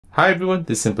Hi everyone,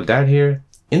 this is Simple Dad here.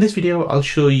 In this video, I'll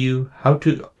show you how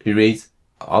to erase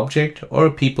an object or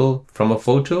people from a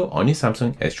photo on your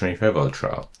Samsung S25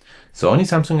 Ultra. So on your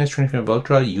Samsung S25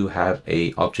 Ultra, you have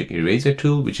a object eraser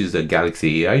tool, which is a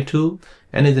Galaxy AI tool,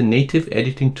 and is a native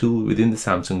editing tool within the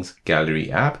Samsung's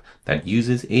Gallery app that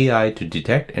uses AI to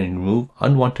detect and remove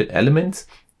unwanted elements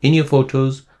in your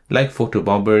photos like photo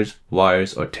bombers,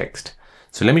 wires, or text.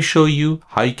 So let me show you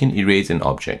how you can erase an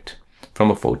object from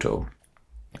a photo.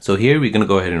 So here we're going to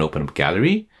go ahead and open up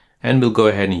Gallery, and we'll go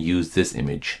ahead and use this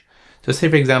image. So say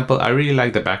for example, I really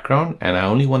like the background and I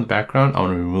only want the background. I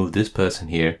want to remove this person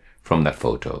here from that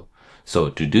photo. So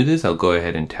to do this, I'll go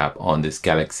ahead and tap on this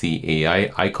Galaxy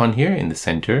AI icon here in the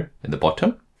center at the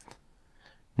bottom.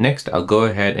 Next, I'll go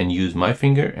ahead and use my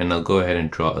finger and I'll go ahead and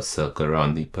draw a circle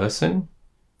around the person,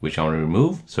 which I want to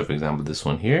remove. So for example, this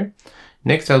one here.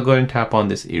 Next, I'll go ahead and tap on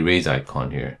this erase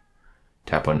icon here.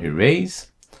 Tap on erase.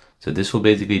 So this will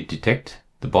basically detect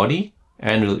the body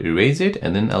and will erase it,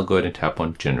 and then I'll go ahead and tap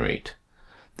on generate.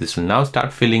 This will now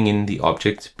start filling in the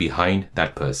objects behind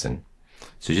that person.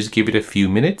 So just give it a few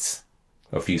minutes,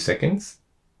 a few seconds.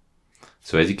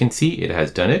 So as you can see, it has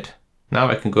done it. Now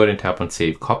I can go ahead and tap on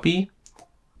save copy.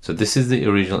 So this is the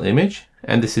original image,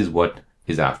 and this is what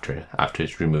is after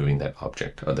it's removing that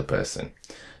object or the person.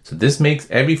 So this makes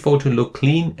every photo look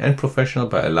clean and professional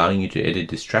by allowing you to edit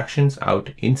distractions out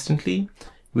instantly,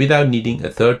 without needing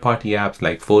a third-party apps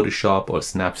like Photoshop or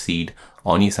Snapseed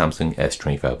on your Samsung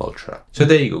S25 Ultra. So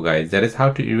there you go guys, that is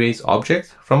how to erase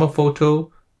objects from a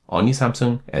photo on your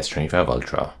Samsung S25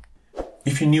 Ultra.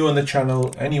 If you're new on the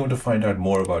channel and you want to find out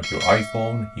more about your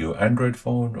iPhone, your Android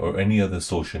phone, or any other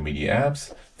social media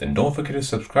apps, then don't forget to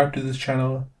subscribe to this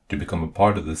channel to become a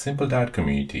part of the Simple Dad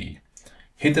community.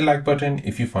 Hit the like button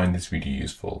if you find this video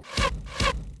useful.